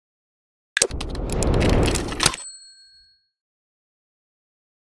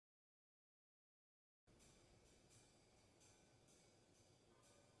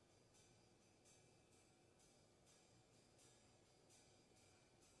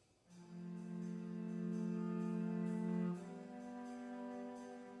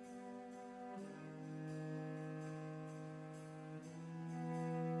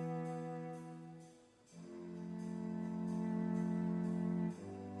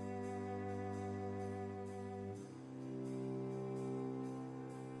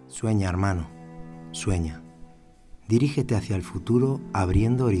Sueña, hermano, sueña. Dirígete hacia el futuro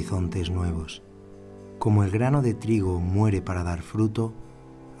abriendo horizontes nuevos. Como el grano de trigo muere para dar fruto,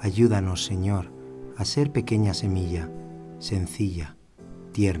 ayúdanos, Señor, a ser pequeña semilla, sencilla,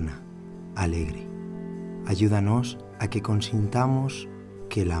 tierna, alegre. Ayúdanos a que consintamos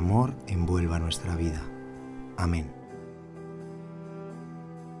que el amor envuelva nuestra vida. Amén.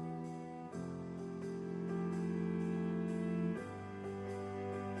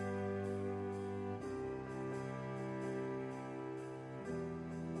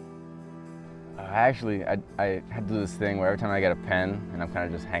 Actually, I had to do this thing where every time I get a pen and I'm kind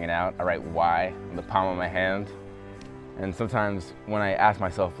of just hanging out, I write "Y" in the palm of my hand. And sometimes when I ask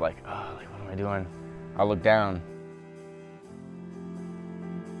myself, like, oh, what am I doing? I'll look down.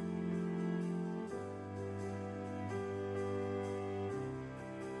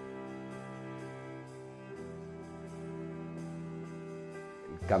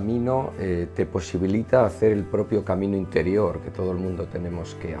 El camino te posibilita hacer el propio camino interior que todo el mundo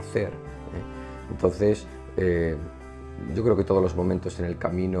tenemos que hacer. Entonces, yo creo que todos los momentos en el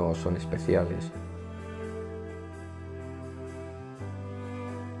camino son especiales.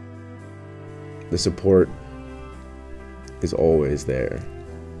 The support is always there,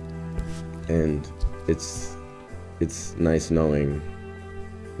 and it's nice knowing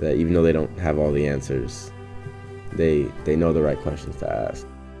that even though they don't have all the answers, they know the right questions to ask.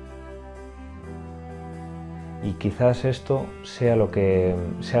 Y quizás esto sea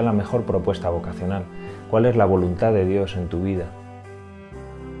sea la mejor propuesta vocacional. ¿Cuál es la voluntad de Dios en tu vida?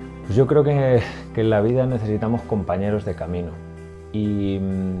 Pues yo creo que en la vida necesitamos compañeros de camino. Y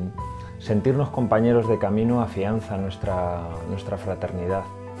sentirnos compañeros de camino afianza nuestra fraternidad.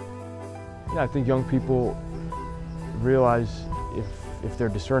 Yeah, I think young people realize, if they're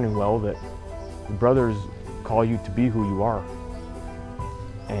discerning well, that the brothers call you to be who you are.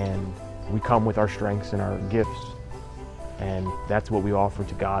 And we come with our strengths and our gifts, and that's what we offer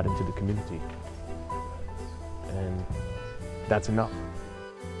to God and to the community. And that's enough.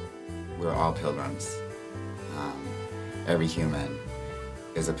 We're all pilgrims. Every human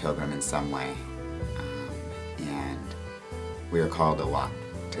is a pilgrim in some way, and we are called to walk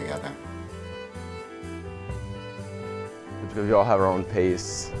together. Because we all have our own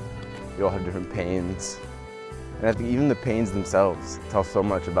pace, we all have different pains, and I think even the pains themselves tell so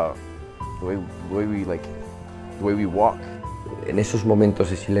much about the way we walk. En esos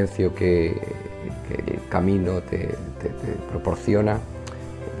momentos de silencio que el camino te proporciona,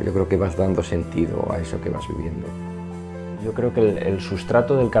 yo creo que vas dando sentido a eso que vas viviendo. Yo creo que el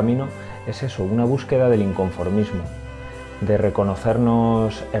sustrato del camino es eso, una búsqueda del inconformismo, de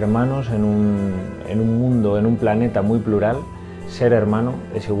reconocernos hermanos en un mundo, en un planeta muy plural. Ser hermano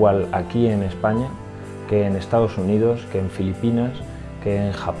es igual aquí en España que en Estados Unidos, que en Filipinas, que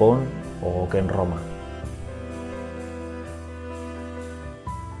en Japón o que en Roma.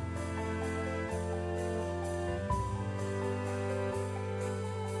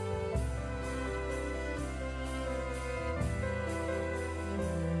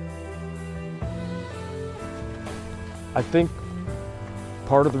 I think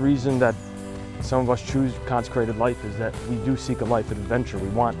part of the reason that some of us choose consecrated life is that we do seek a life of adventure. We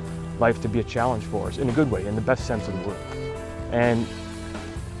want life to be a challenge for us, in a good way, in the best sense of the word. And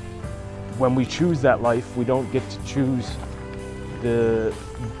when we choose that life, we don't get to choose the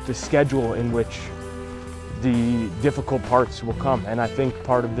schedule in which the difficult parts will come. And I think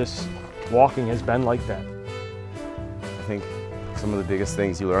part of this walking has been like that. I think some of the biggest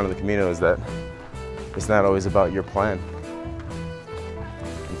things you learn on the Camino is that it's not always about your plan.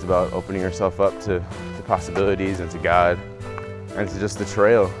 It's about opening yourself up to possibilities and to God and to just the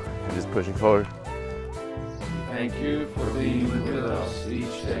trail and just pushing forward. Thank you for being with us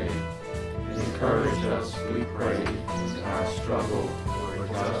each day. Encourage us, we pray, in our struggle for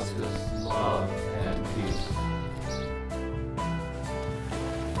justice, love, and peace.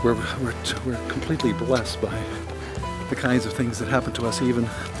 We're completely blessed by the kinds of things that happen to us, even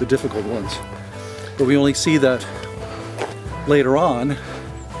the difficult ones. But we only see that later on,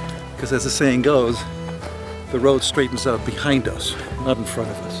 because as the saying goes, the road straightens out behind us, not in front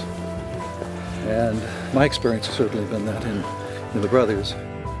of us. And my experience has certainly been that in the brothers.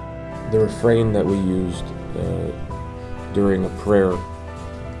 The refrain that we used during a prayer,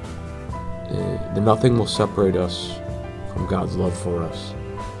 that nothing will separate us from God's love for us.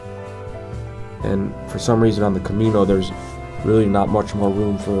 And for some reason on the Camino, there's really not much more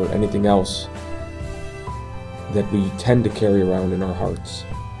room for anything else that we tend to carry around in our hearts.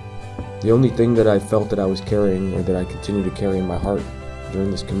 The only thing that I felt that I was carrying, or that I continue to carry in my heart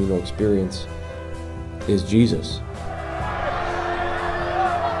during this Camino experience, is Jesus.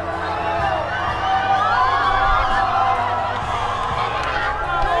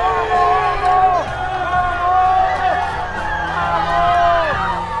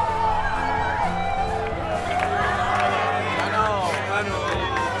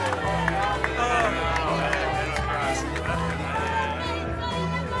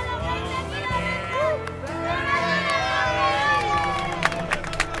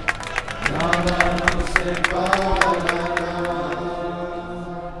 hermanos, sepáranos.